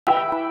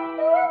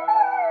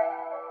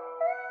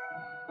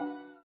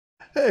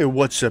Hey,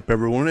 what's up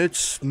everyone?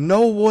 It's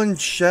No One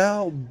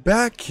Shall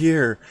back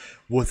here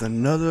with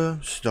another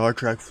Star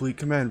Trek Fleet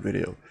Command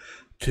video.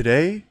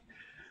 Today,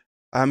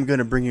 I'm going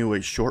to bring you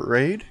a short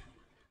raid,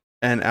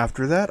 and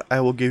after that,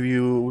 I will give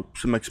you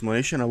some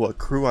explanation on what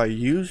crew I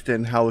used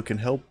and how it can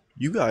help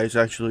you guys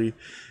actually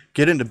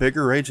get into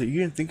bigger raids that you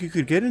didn't think you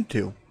could get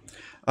into.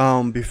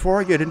 Before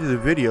I get into the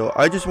video,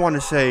 I just want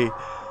to say,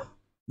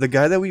 the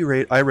guy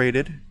that I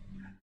raided,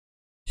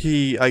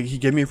 he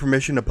gave me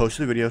permission to post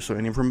the video, so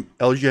anyone from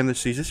LGN that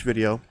sees this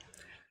video,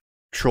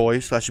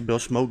 Troy/Bill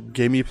Smoke,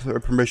 gave me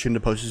permission to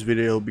post this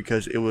video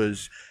because it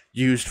was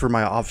used for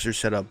my officer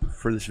setup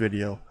for this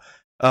video.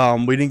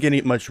 We didn't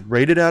get much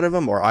rated out of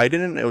him, or I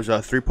didn't. It was a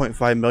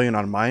 3.5 million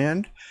on my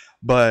end,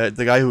 but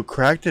the guy who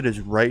cracked it is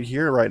right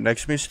here, right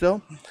next to me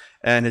still,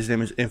 and his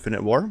name is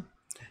Infinite War.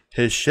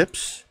 His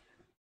ships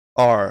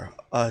are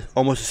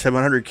almost a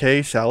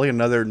 700k Sally,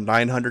 another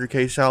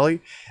 900k Sally,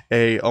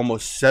 a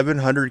almost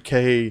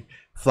 700k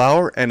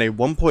Flower, and a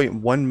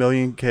 1.1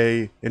 million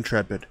K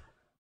Intrepid.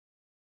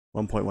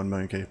 1.1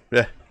 million K,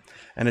 yeah.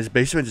 And his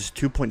basement is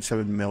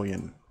 2.7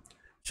 million.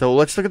 So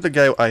let's look at the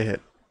guy I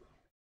hit,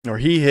 or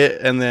he hit,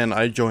 and then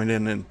I joined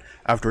in and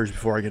afterwards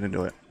before I get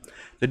into it.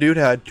 The dude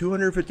had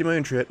 250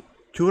 million trit,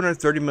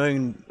 230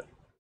 million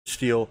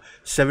steel,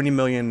 70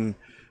 million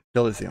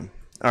dilithium.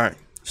 All right.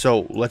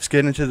 So let's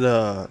get into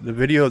the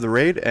video of the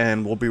raid,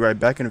 and we'll be right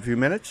back in a few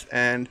minutes,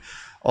 and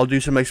I'll do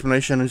some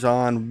explanations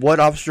on what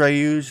officer I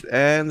used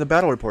and the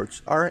battle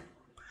reports. Alright,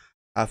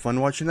 have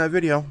fun watching that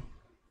video.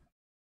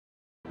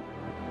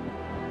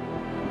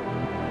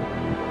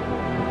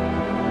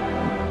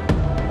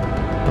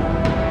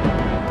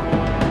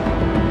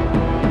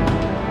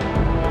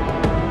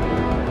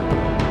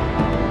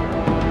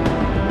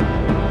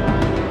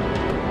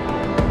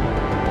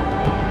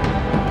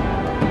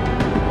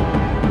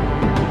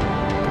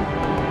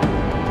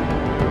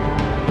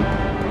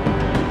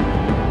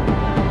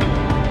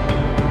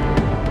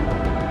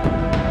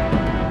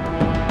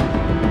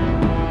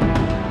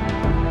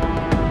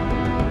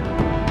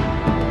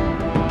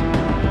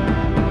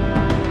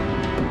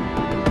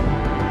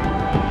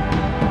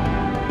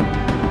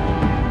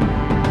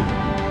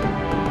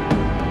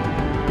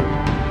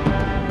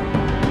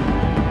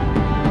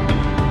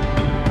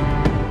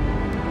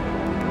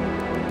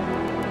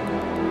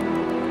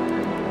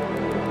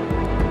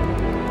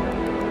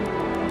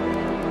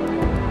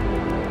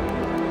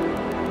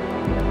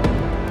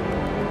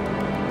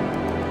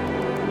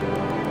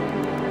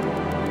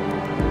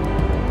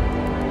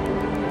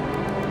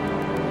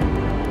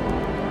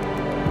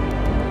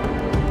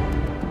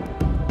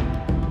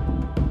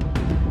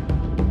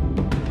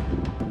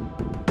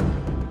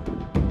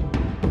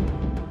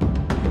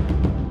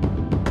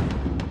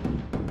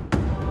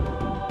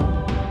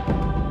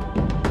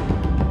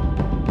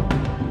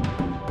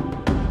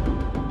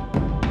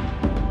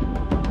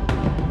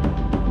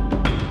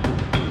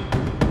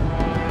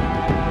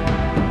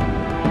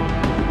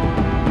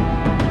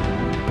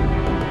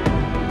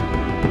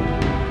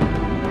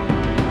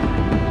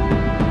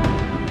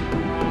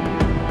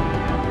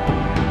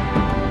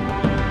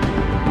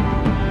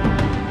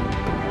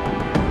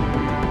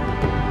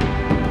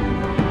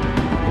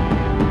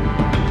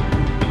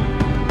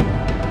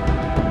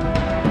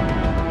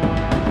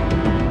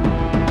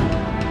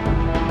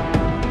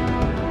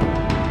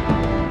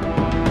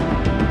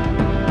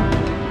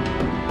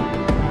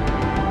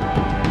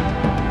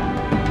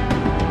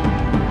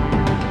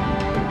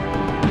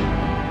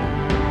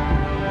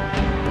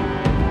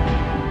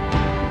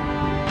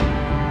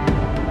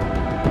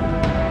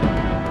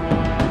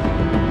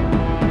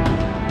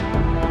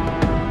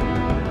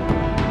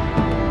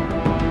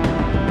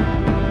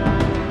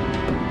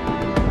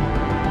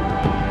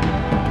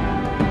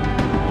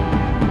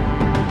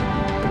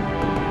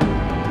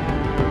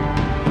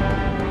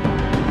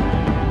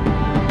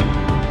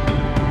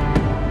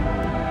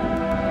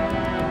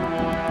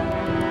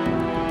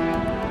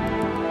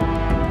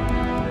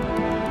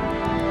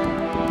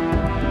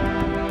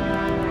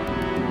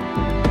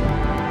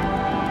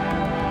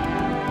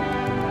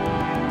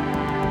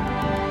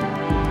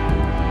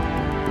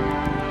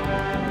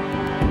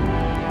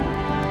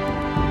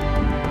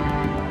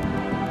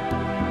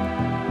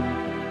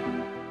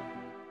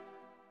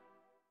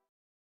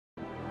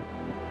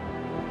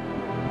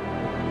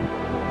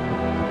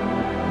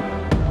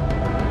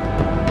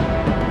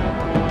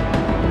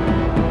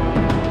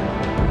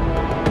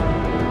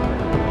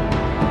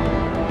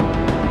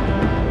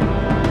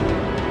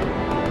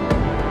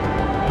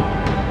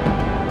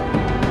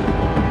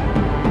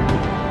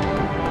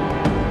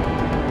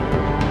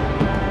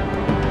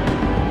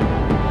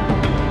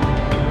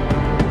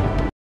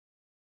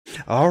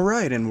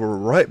 Alright, and we're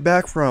right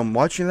back from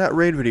watching that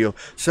raid video.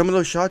 Some of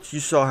those shots,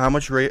 you saw how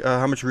much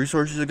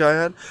resources the guy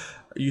had.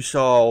 You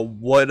saw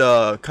what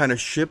kind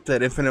of ship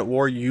that Infinite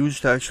War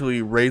used to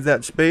actually raid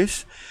that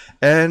space.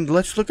 And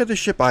let's look at the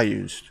ship I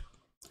used.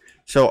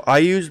 So I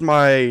used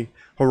my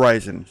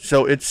Horizon.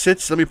 So it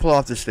sits, let me pull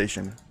off this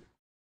station.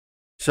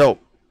 So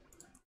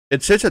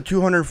it sits at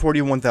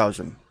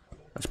 241,000.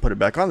 Let's put it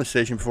back on the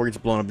station before it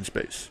gets blown up in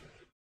space.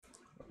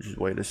 Just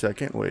wait a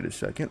second,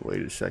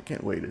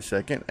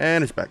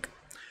 and it's back.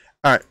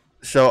 Alright,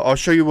 so I'll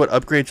show you what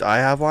upgrades I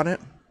have on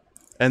it,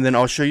 and then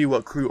I'll show you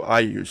what crew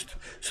I used.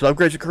 So the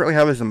upgrades I currently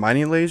have is the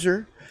mining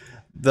laser,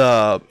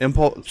 the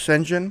impulse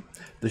engine,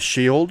 the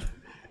shield,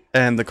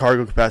 and the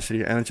cargo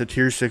capacity, and it's a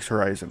tier 6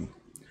 Horizon.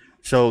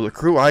 So the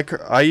crew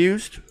I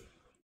used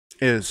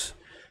is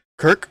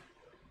Kirk,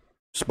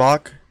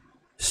 Spock,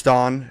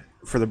 Stan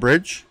for the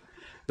bridge.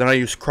 Then I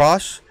used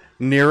Cross,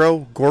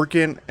 Nero,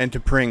 Gorkin, and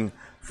T'Pring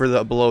for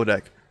the below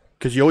deck,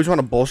 because you always want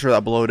to bolster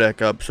that below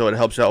deck up so it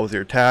helps out with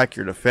your attack,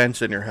 your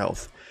defense, and your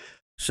health.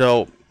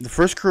 So the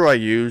first crew I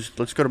used,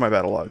 let's go to my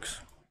battle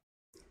logs.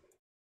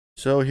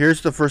 So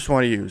here's the first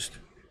one I used.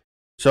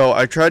 So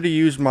I tried to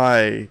use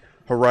my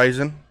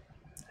Horizon,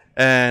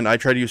 and I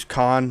tried to use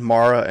Khan,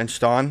 Mara, and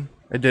Stan.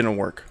 It didn't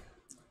work.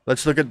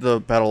 Let's look at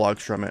the battle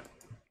logs from it.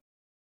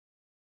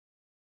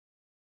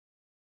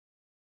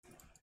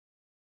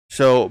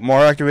 So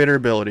Mara activated her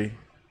ability.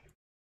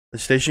 The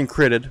station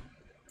critted.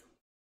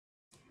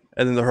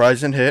 And then the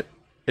Horizon hit.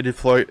 It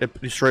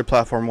destroyed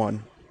platform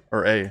 1,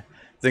 or A.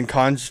 Then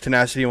Khan's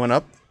tenacity went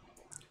up.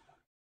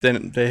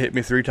 Then they hit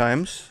me 3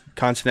 times.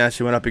 Khan's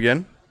tenacity went up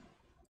again.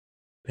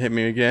 Hit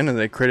me again, and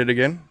they critted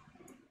again.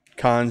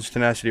 Khan's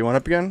tenacity went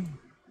up again.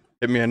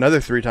 Hit me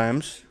another 3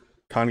 times.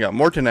 Khan got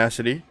more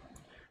tenacity.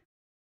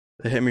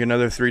 They hit me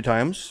another 3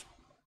 times.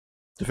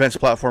 Defense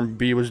platform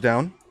B was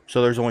down,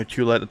 so there's only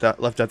 2 left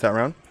at that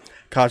round.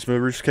 Khan's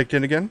movers kicked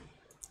in again.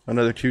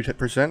 Another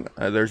 2%.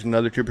 There's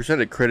another 2%.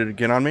 It critted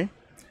again on me.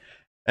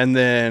 And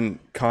then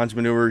Khan's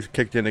maneuvers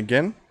kicked in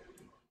again.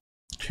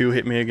 2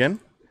 hit me again.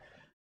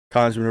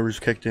 Khan's maneuvers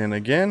kicked in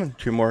again.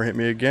 2 more hit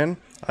me again.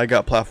 I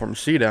got platform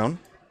C down.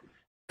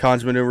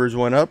 Khan's maneuvers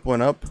went up.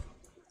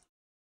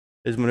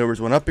 His maneuvers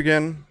went up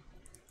again.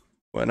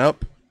 Went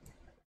up.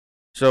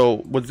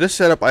 So with this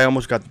setup, I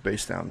almost got the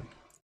base down.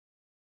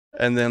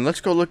 And then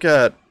let's go look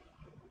at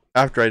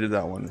after I did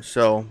that one.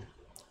 So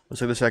let's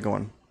look at the second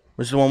one.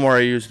 This is the one where I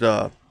used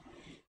that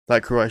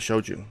crew I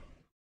showed you.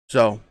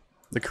 So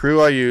the crew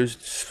I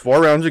used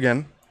 4 rounds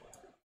again.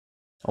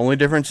 Only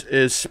difference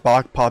is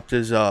Spock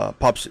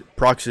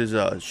procs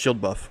his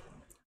shield buff.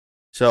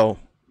 So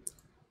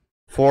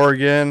 4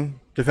 again.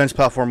 Defense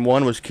platform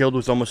 1 was killed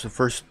with almost the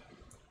first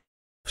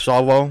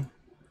salvo.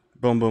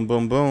 Boom, boom,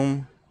 boom,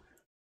 boom.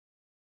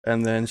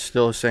 And then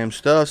still the same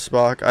stuff.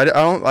 Spock.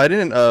 I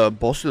didn't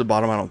bolster the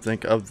bottom, I don't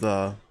think, of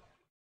the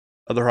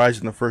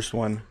Horizon, the first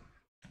one.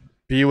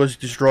 B was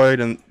destroyed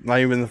and not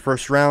even the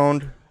first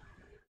round.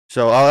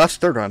 So that's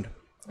the 3rd round.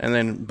 And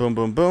then boom,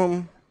 boom,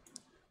 boom.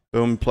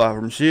 Boom,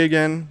 platform C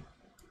again.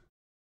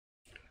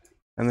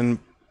 And then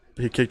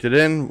he kicked it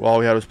in. All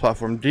we had was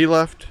platform D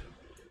left.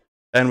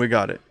 And we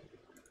got it.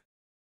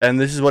 And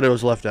this is what it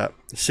was left at.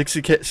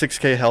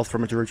 6k health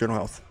from its original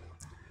health.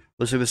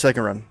 Let's see the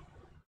second run.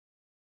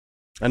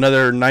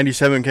 Another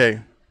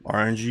 97k.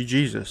 RNG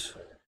Jesus.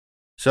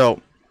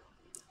 So,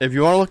 if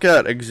you want to look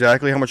at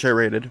exactly how much I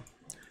rated.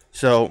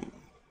 So,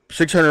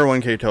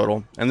 601k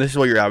total. And this is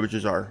what your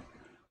averages are.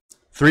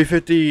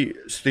 350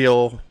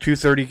 steel,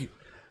 230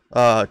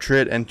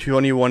 trit, and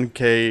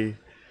 21k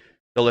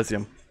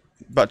dilithium.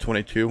 About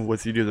 22,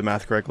 if you do the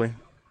math correctly.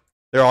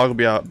 They're all going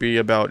to be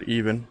about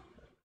even.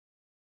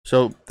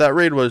 So, that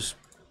raid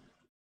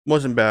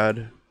wasn't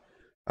bad.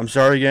 I'm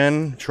sorry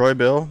again, Troy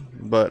Bill,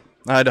 but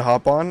I had to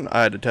hop on,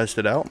 I had to test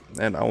it out,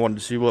 and I wanted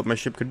to see what my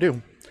ship could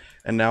do.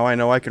 And now I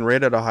know I can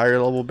raid at a higher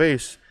level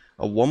base,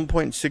 a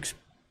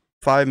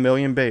 1.65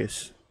 million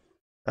base.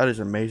 That is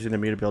amazing to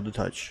me to be able to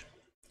touch.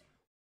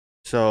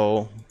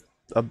 So,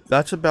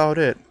 that's about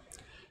it.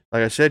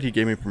 Like I said, he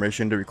gave me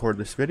permission to record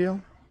this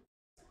video.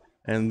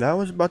 And that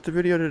was about the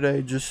video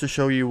today, just to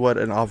show you what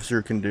an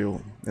officer can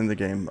do in the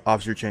game.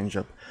 Officer change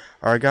up.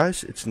 Alright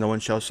guys, it's No One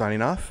Shell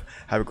signing off.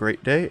 Have a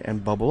great day,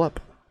 and bubble up.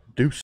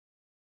 Deuce.